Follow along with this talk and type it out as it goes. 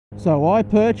So I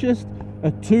purchased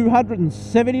a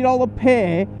 $270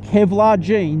 pair Kevlar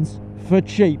jeans for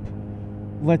cheap.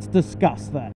 Let's discuss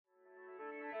that.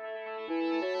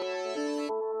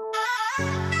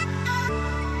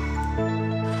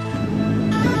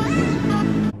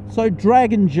 So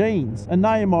Dragon Jeans, a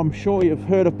name I'm sure you've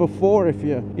heard of before if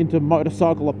you're into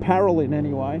motorcycle apparel in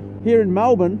any way. Here in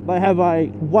Melbourne, they have a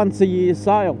once-a-year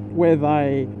sale where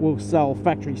they will sell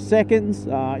factory seconds,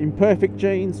 imperfect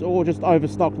jeans, or just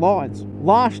overstock lines.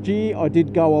 Last year I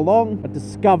did go along. I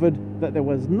discovered that there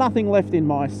was nothing left in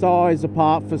my size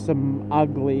apart for some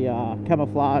ugly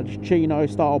camouflage chino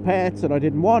style pants that I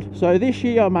didn't want. So this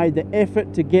year I made the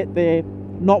effort to get there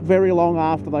not very long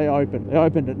after they opened. They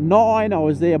opened at 9, I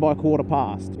was there by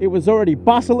 15:15. It was already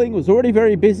bustling, was already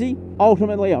very busy.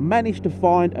 Ultimately, I managed to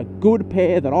find a good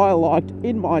pair that I liked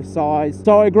in my size,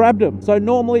 so I grabbed them. So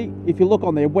normally, if you look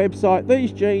on their website,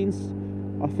 these jeans,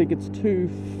 I think it's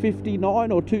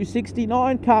 $259 or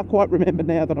 $269, can't quite remember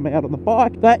now that I'm out on the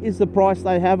bike. That is the price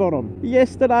they have on them.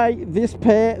 Yesterday, this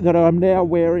pair that I'm now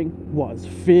wearing was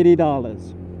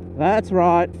 $50. That's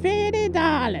right,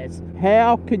 $50.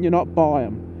 How can you not buy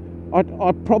them?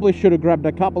 I probably should have grabbed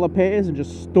a couple of pairs and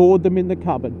just stored them in the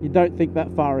cupboard. You don't think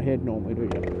that far ahead normally, do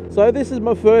you? So this is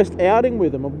my first outing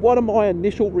with them, and what are my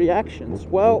initial reactions?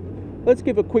 Well, let's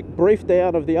give a quick brief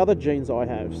down of the other jeans I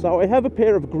have. So I have a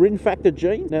pair of Grin Factor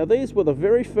jeans. Now these were the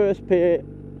very first pair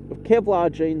of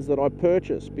Kevlar jeans that I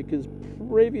purchased, because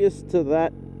previous to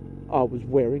that I was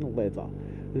wearing leather.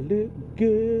 Look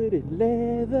good in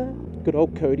leather. Good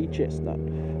old Cody Chestnut.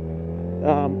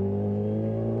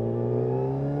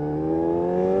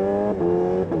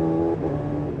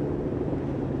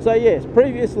 So yes,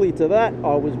 previously to that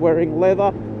I was wearing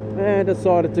leather and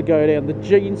decided to go down the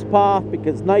jeans path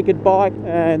because naked bike,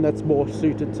 and that's more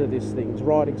suited to this thing's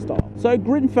riding style. So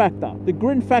Grin Factor. The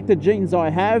Grin Factor jeans I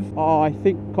have, I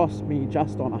think cost me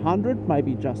just on 100,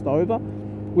 maybe just over,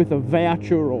 with a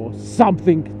voucher or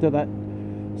something to that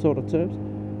sort of terms.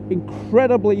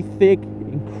 Incredibly thick,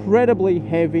 incredibly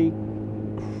heavy,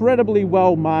 incredibly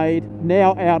well made,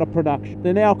 now out of production.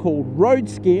 They're now called Road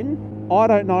Skin. I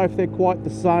don't know if they're quite the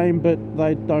same, but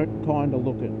they don't kind of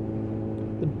look it.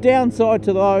 The downside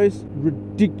to those,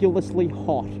 ridiculously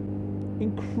hot.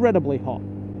 Incredibly hot.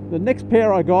 The next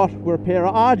pair I got were a pair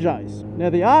of RJs. Now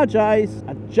the RJs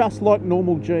are just like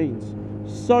normal jeans.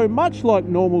 So much like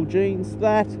normal jeans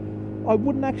that I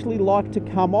wouldn't actually like to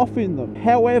come off in them.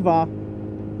 However,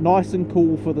 nice and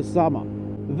cool for the summer.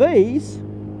 These,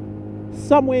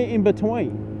 somewhere in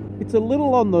between. It's a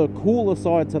little on the cooler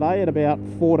side today at about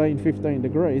 14-15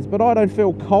 degrees, but I don't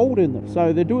feel cold in them.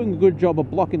 So they're doing a good job of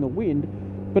blocking the wind,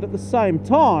 but at the same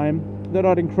time, they're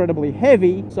not incredibly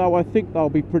heavy, so I think they'll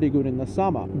be pretty good in the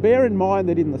summer. Bear in mind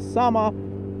that in the summer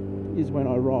is when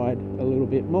I ride a little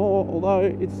bit more, although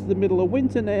it's the middle of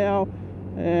winter now,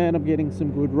 and I'm getting some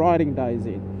good riding days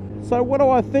in. So what do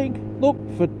I think? Look,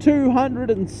 for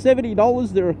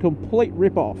 $270, they're a complete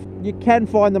rip-off. You can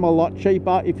find them a lot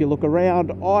cheaper if you look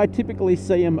around. I typically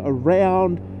see them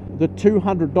around the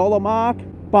 $200 mark,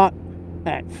 but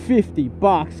at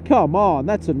 $50, come on,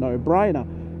 that's a no-brainer.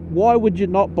 Why would you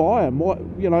not buy them? What,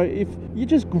 you know, if you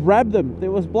just grab them.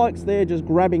 There was blokes there just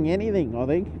grabbing anything, I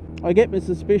think. I get my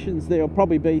suspicions there'll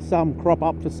probably be some crop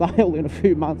up for sale in a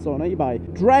few months on eBay.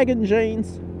 Dragon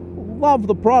jeans, love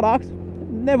the product,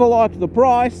 never liked the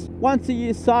price. Once a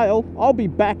year sale, I'll be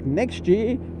back next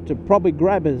year to probably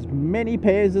grab as many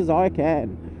pairs as I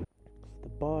can. The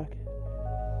bike.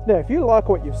 Now, if you like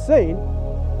what you've seen,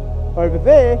 over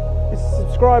there is a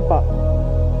subscribe button.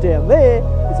 Down there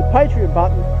is a Patreon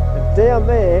button, and down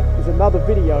there is another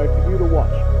video for you to watch.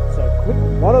 So click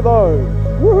one of those.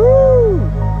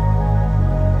 Woohoo!